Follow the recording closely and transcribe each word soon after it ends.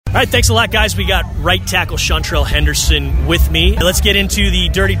All right, thanks a lot, guys. We got right tackle Shontrell Henderson with me. Let's get into the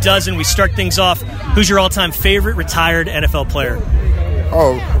Dirty Dozen. We start things off. Who's your all-time favorite retired NFL player?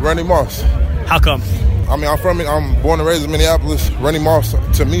 Oh, Randy Moss. How come? I mean, I'm born and raised in Minneapolis. Randy Moss,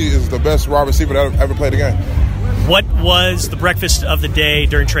 to me, is the best wide receiver that ever played the game. What was the breakfast of the day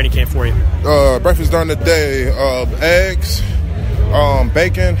during training camp for you? Breakfast during the day, eggs,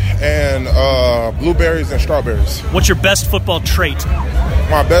 bacon, and blueberries and strawberries. What's your best football trait?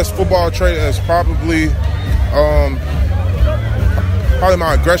 My best football trait is probably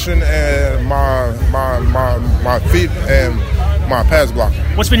my aggression and my feet and my pass blocking.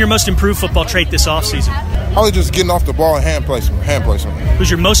 What's been your most improved football trait this offseason? Probably just getting off the ball and hand placement. Who's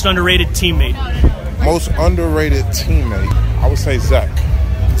your most underrated teammate? Most underrated teammate, I would say Zach.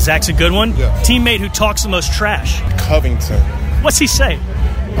 Zach's a good one? Yeah. Teammate who talks the most trash? Covington. What's he say?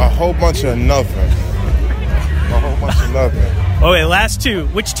 A whole bunch of nothing. Okay, last two.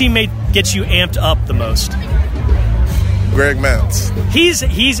 Which teammate gets you amped up the most? Greg Mance.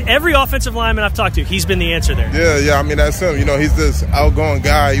 He's every offensive lineman I've talked to, he's been the answer there. Yeah, I mean, that's him. You know, he's this outgoing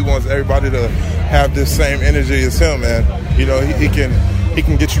guy. He wants everybody to have this same energy as him, and, you know, he can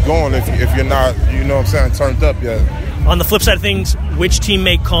get you going if you're not, you know what I'm saying, turned up yet. On the flip side of things, which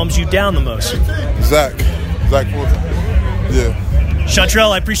teammate calms you down the most? Zach Fulton. Yeah.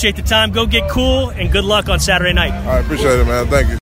 Shontrell, I appreciate the time. Go get cool, and good luck on Saturday night. I appreciate it, man. Thank you.